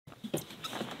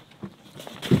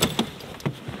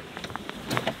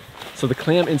So the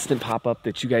Clam Instant Pop-Up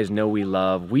that you guys know we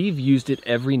love, we've used it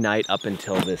every night up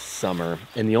until this summer.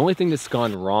 And the only thing that's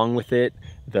gone wrong with it,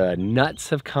 the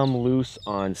nuts have come loose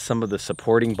on some of the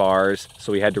supporting bars,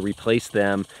 so we had to replace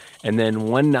them. And then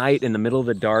one night in the middle of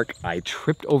the dark, I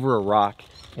tripped over a rock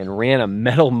and ran a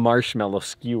metal marshmallow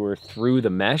skewer through the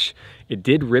mesh. It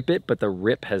did rip it, but the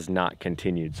rip has not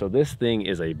continued. So this thing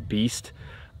is a beast,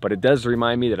 but it does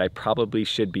remind me that I probably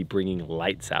should be bringing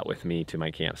lights out with me to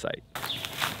my campsite.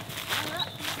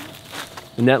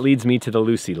 And that leads me to the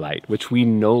Lucy light, which we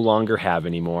no longer have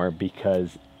anymore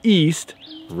because East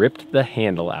ripped the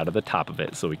handle out of the top of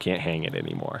it, so we can't hang it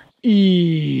anymore.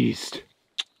 East.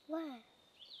 What?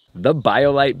 The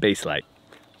BioLite base light.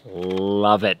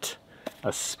 Love it,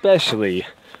 especially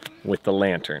with the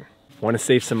lantern. Want to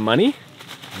save some money?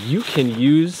 You can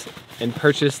use and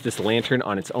purchase this lantern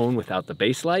on its own without the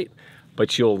base light,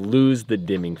 but you'll lose the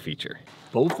dimming feature.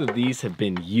 Both of these have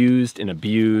been used and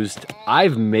abused.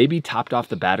 I've maybe topped off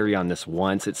the battery on this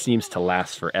once. It seems to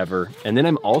last forever. And then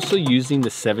I'm also using the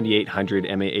 7800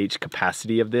 mAh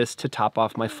capacity of this to top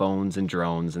off my phones and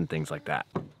drones and things like that.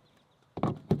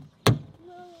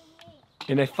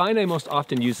 And I find I most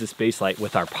often use this base light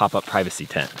with our pop-up privacy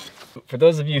tent. For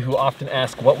those of you who often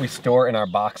ask what we store in our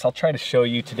box, I'll try to show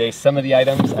you today some of the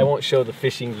items. I won't show the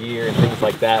fishing gear and things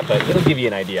like that, but it'll give you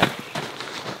an idea.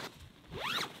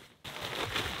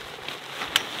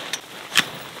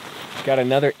 Got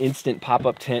another instant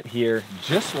pop-up tent here,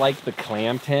 just like the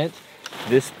Clam tent.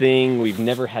 This thing, we've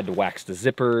never had to wax the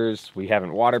zippers, we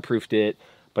haven't waterproofed it,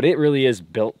 but it really is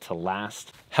built to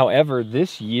last. However,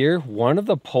 this year, one of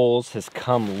the poles has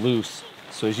come loose.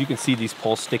 So as you can see, these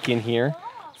poles stick in here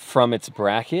from its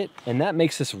bracket, and that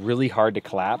makes this really hard to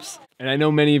collapse. And I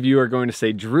know many of you are going to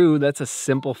say, Drew, that's a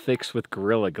simple fix with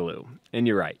Gorilla Glue. And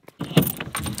you're right.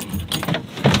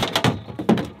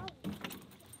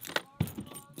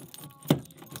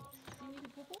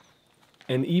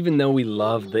 And even though we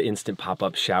love the instant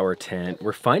pop-up shower tent,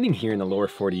 we're finding here in the lower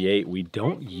 48, we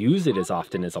don't use it as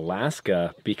often as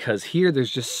Alaska because here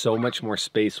there's just so much more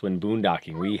space when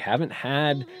boondocking. We haven't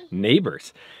had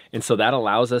neighbors. And so that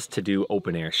allows us to do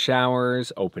open air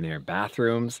showers, open air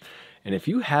bathrooms. And if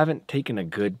you haven't taken a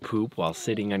good poop while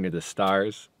sitting under the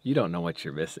stars, you don't know what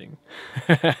you're missing.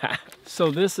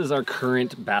 So this is our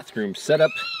current bathroom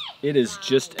setup. It is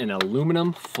just an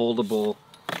aluminum foldable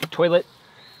toilet.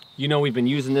 You know, we've been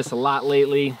using this a lot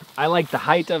lately. I like the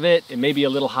height of it. It may be a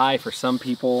little high for some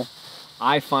people.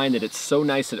 I find that it's so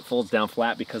nice that it folds down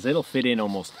flat because it'll fit in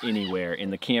almost anywhere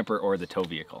in the camper or the tow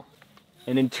vehicle.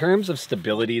 And in terms of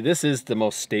stability, this is the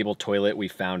most stable toilet we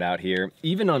found out here.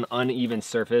 Even on uneven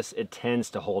surface, it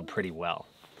tends to hold pretty well.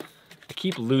 I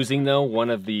keep losing though one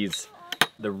of these,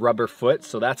 the rubber foot,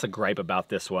 so that's a gripe about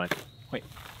this one. Wait,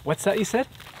 what's that you said?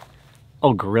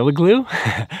 Oh, Gorilla Glue?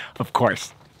 Of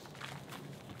course.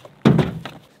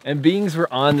 And being we're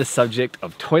on the subject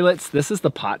of toilets, this is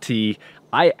the Pottea.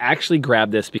 I actually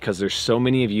grabbed this because there's so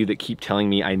many of you that keep telling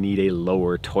me I need a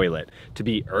lower toilet. To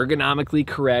be ergonomically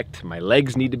correct, my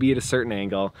legs need to be at a certain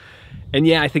angle. And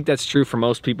yeah, I think that's true for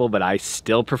most people, but I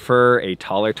still prefer a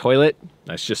taller toilet.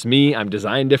 That's just me, I'm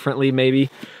designed differently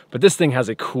maybe. But this thing has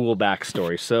a cool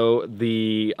backstory. So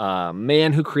the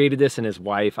man who created this and his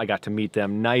wife, I got to meet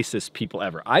them, nicest people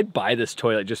ever. I'd buy this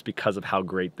toilet just because of how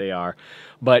great they are.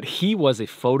 But he was a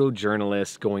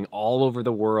photojournalist going all over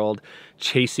the world,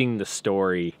 chasing the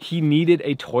story. He needed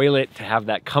a toilet to have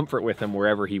that comfort with him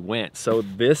wherever he went. So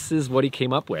this is what he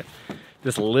came up with.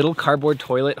 This little cardboard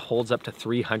toilet holds up to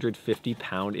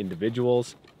 350-pound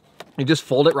individuals. You just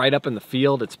fold it right up in the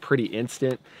field. It's pretty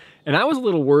instant. And I was a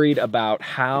little worried about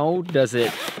how does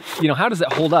it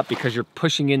hold up because you're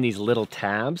pushing in these little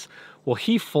tabs. Well,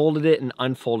 he folded it and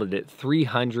unfolded it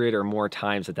 300 or more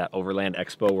times at that Overland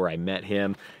Expo where I met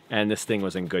him, and this thing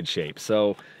was in good shape.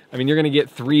 So, I mean, you're gonna get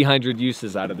 300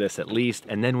 uses out of this at least,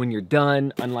 and then when you're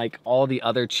done, unlike all the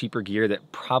other cheaper gear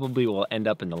that probably will end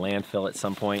up in the landfill at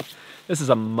some point, this is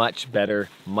a much better,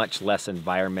 much less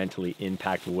environmentally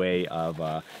impact way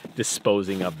of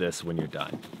disposing of this when you're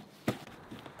done.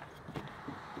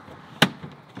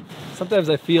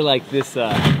 Sometimes I feel like this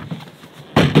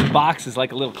box is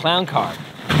like a little clown car.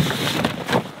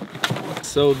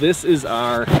 So this is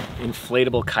our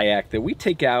inflatable kayak that we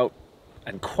take out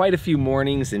on quite a few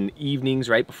mornings and evenings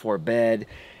right before bed,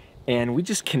 and we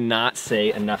just cannot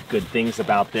say enough good things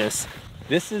about this.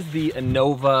 This is the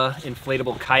Innova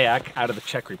inflatable kayak out of the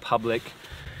Czech Republic,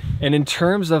 and in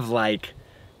terms of like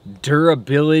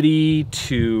durability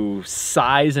to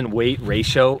size and weight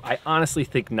ratio, I honestly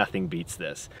think nothing beats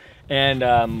this. And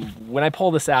when I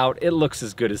pull this out, it looks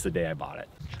as good as the day I bought it.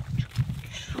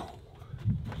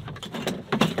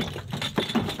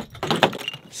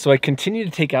 So I continue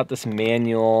to take out this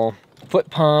manual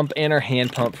foot pump and our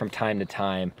hand pump from time to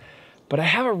time. But I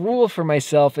have a rule for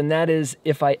myself, and that is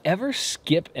if I ever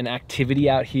skip an activity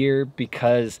out here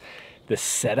because the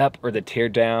setup or the tear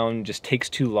down just takes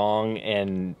too long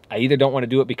and I either don't want to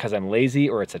do it because I'm lazy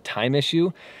or it's a time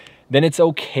issue, then it's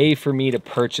okay for me to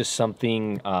purchase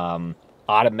something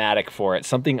automatic for it,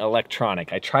 something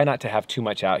electronic. I try not to have too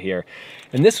much out here.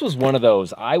 And this was one of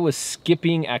those. I was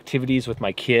skipping activities with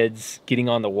my kids, getting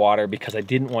on the water because I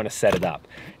didn't want to set it up.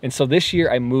 And so this year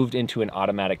I moved into an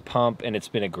automatic pump, and it's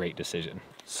been a great decision.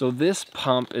 So this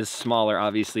pump is smaller,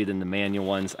 obviously, than the manual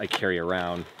ones I carry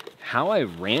around. How I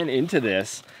ran into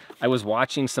this, I was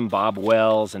watching some Bob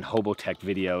Wells and Hobotech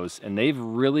videos, and they've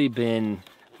really been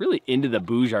into the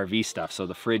Bouge RV stuff, so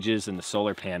the fridges and the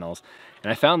solar panels.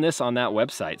 And I found this on that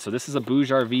website. So this is a Bouge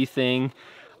RV thing.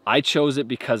 I chose it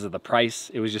because of the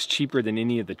price. It was just cheaper than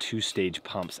any of the 2-stage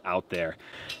pumps out there.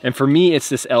 And for me, it's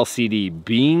this LCD.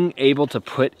 Being able to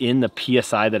put in the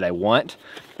PSI that I want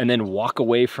and then walk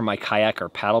away from my kayak or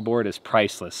paddleboard is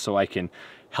priceless. So I can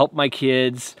help my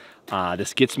kids.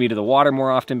 This gets me to the water more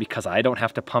often because I don't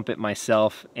have to pump it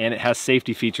myself, and it has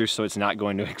safety features so it's not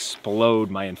going to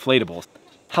explode my inflatables.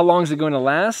 How long is it going to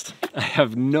last? I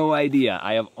have no idea.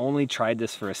 I have only tried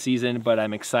this for a season, but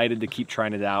I'm excited to keep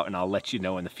trying it out, and I'll let you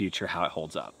know in the future how it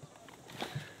holds up.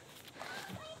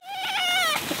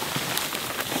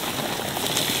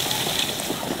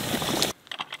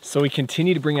 So we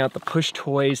continue to bring out the push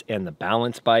toys and the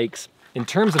balance bikes. In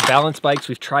terms of balance bikes,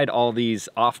 we've tried all these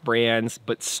off-brands,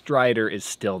 but Strider is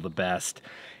still the best.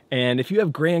 And if you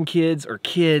have grandkids or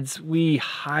kids, we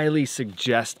highly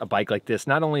suggest a bike like this.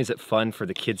 Not only is it fun for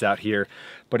the kids out here,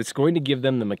 but it's going to give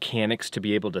them the mechanics to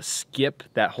be able to skip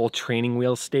that whole training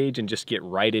wheel stage and just get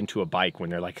right into a bike when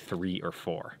they're like 3 or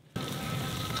 4.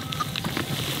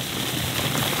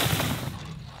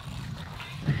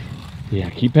 Yeah,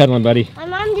 keep pedaling, buddy. My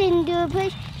mom didn't do a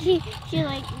push. She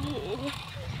like...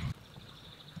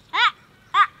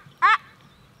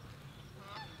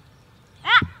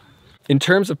 In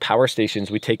terms of power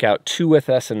stations, we take out 2 with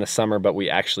us in the summer, but we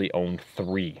actually own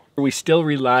 3. We still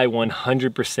rely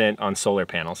 100% on solar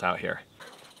panels out here.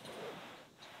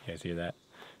 You guys hear that?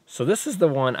 So this is the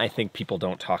one I think people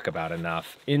don't talk about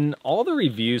enough. In all the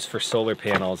reviews for solar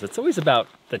panels, it's always about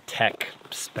the tech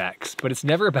specs, but it's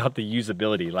never about the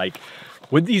usability. Like,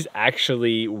 would these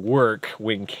actually work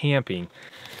when camping?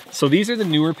 So these are the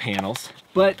newer panels,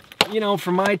 but you know,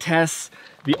 for my tests,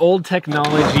 the old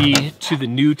technology to the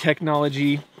new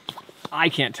technology, I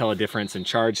can't tell a difference in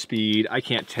charge speed. I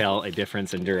can't tell a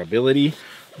difference in durability,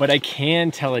 but I can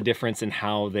tell a difference in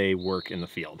how they work in the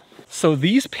field. So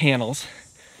these panels,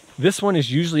 this one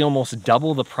is usually almost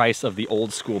double the price of the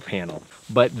old school panel,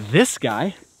 but this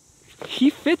guy, he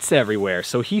fits everywhere.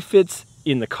 So he fits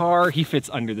in the car, he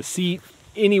fits under the seat,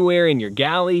 anywhere in your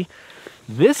galley.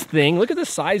 This thing, look at the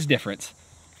size difference.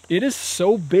 It is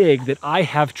so big that I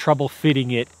have trouble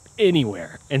fitting it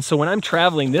anywhere. And so when I'm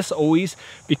traveling, this always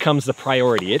becomes the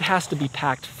priority. It has to be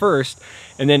packed first,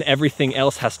 and then everything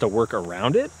else has to work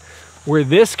around it, where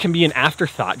this can be an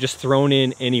afterthought, just thrown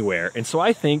in anywhere. And so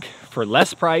I think for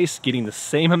less price, getting the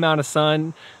same amount of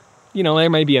sun, you know, there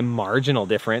might be a marginal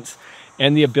difference,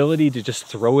 and the ability to just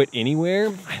throw it anywhere,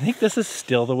 I think this is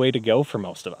still the way to go for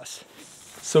most of us.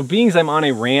 So being as I'm on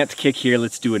a rant kick here,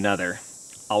 let's do another.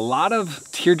 A lot of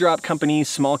teardrop companies,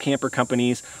 small camper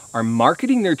companies are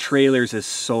marketing their trailers as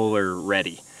solar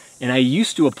ready. And I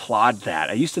used to applaud that.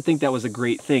 I used to think that was a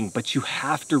great thing, but you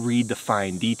have to read the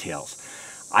fine details.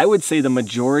 I would say the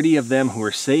majority of them who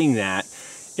are saying that,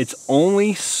 it's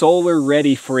only solar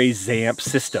ready for a ZAMP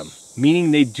system,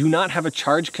 meaning they do not have a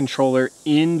charge controller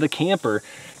in the camper.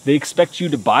 They expect you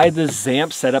to buy the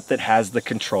ZAMP setup that has the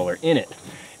controller in it.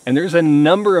 And there's a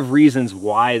number of reasons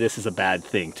why this is a bad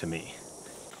thing to me.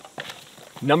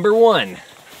 Number 1,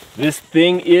 this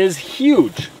thing is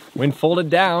huge. When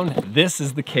folded down, this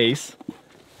is the case.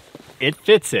 It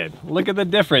fits in. Look at the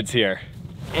difference here.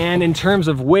 And in terms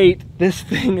of weight, this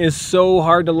thing is so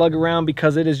hard to lug around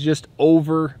because it is just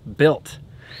overbuilt.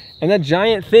 And that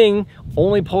giant thing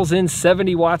only pulls in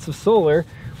 70 watts of solar,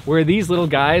 where these little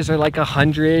guys are like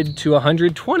 100 to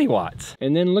 120 watts.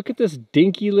 And then look at this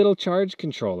dinky little charge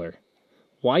controller.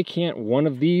 Why can't one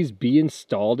of these be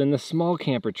installed in the small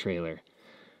camper trailer?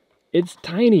 It's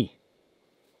tiny.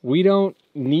 We don't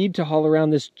need to haul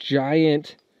around this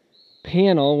giant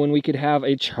panel when we could have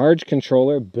a charge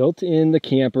controller built in the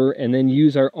camper and then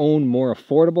use our own more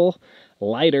affordable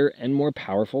lighter and more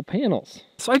powerful panels.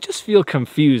 So I just feel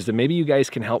confused, and maybe you guys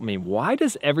can help me. Why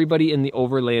does everybody in the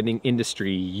overlanding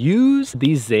industry use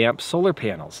these Zamp solar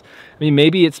panels? I mean,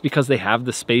 maybe it's because they have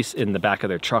the space in the back of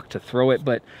their truck to throw it,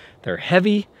 but they're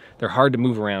heavy, they're hard to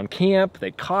move around camp,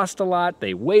 they cost a lot,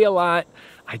 they weigh a lot.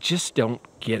 I just don't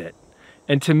get it.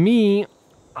 And to me,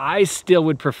 I still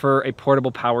would prefer a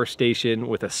portable power station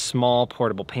with a small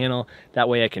portable panel. That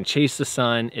way I can chase the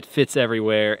sun, it fits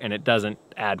everywhere, and it doesn't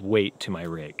add weight to my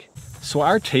rig. So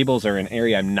our tables are an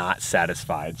area I'm not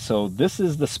satisfied. So this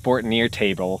is the Sportneer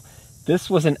table. This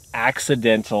was an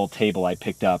accidental table I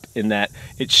picked up in that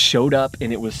it showed up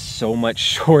and it was so much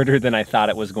shorter than I thought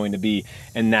it was going to be.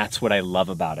 And that's what I love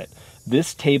about it.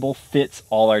 This table fits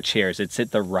all our chairs. It's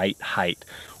at the right height.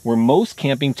 Where most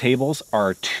camping tables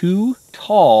are too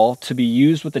tall to be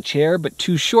used with a chair, but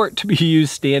too short to be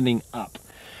used standing up.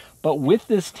 But with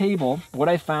this table, what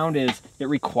I found is it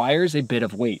requires a bit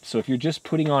of weight. So if you're just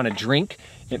putting on a drink,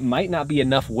 it might not be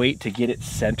enough weight to get it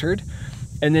centered.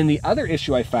 And then the other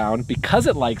issue I found, because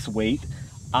it likes weight,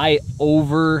 I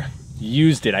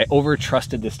overused it. I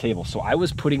over-trusted this table. So I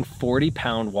was putting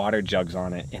 40-pound water jugs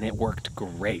on it and it worked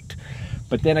great.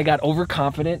 But then I got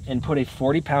overconfident and put a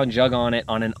 40-pound jug on it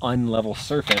on an unlevel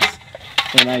surface,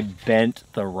 and I bent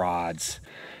the rods.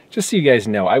 Just so you guys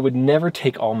know, I would never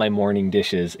take all my morning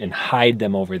dishes and hide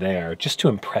them over there just to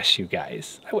impress you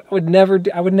guys. I would never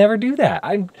do that.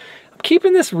 I'm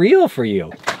keeping this real for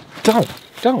you. Don't.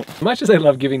 As much as I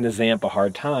love giving the Zamp a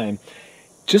hard time,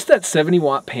 just that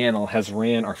 70-watt panel has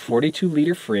ran our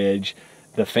 42-liter fridge,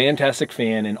 the fantastic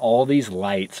fan, and all these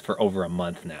lights for over a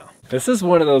month now. This is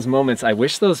one of those moments I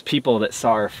wish those people that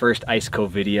saw our first IceCo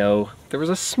video, there was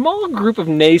a small group of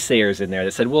naysayers in there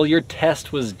that said, well, your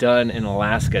test was done in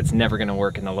Alaska, it's never gonna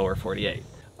work in the lower 48.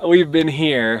 We've been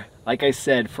here, like I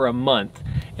said, for a month,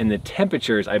 and the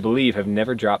temperatures, I believe, have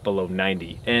never dropped below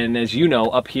 90. And as you know,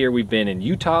 up here we've been in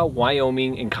Utah,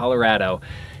 Wyoming, and Colorado,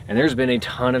 and there's been a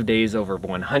ton of days over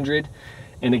 100.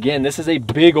 And again, this is a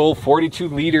big old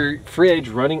 42-liter fridge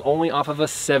running only off of a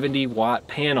 70-watt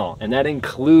panel. And that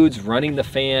includes running the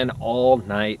fan all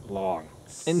night long.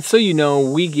 And so you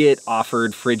know, we get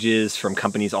offered fridges from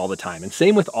companies all the time. And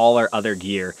same with all our other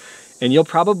gear. And you'll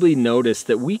probably notice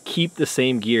that we keep the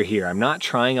same gear here. I'm not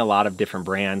trying a lot of different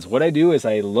brands. What I do is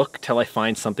I look till I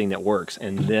find something that works,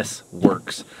 and this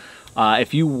works.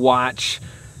 If you watch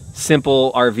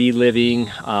Simple RV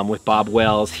Living with Bob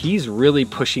Wells, he's really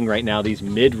pushing right now these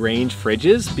mid-range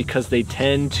fridges because they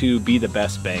tend to be the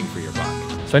best bang for your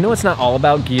buck. So I know it's not all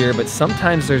about gear, but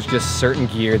sometimes there's just certain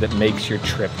gear that makes your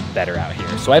trip better out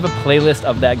here. So I have a playlist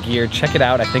of that gear. Check it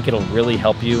out. I think it'll really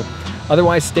help you.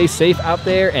 Otherwise, stay safe out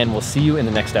there, and we'll see you in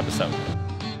the next episode.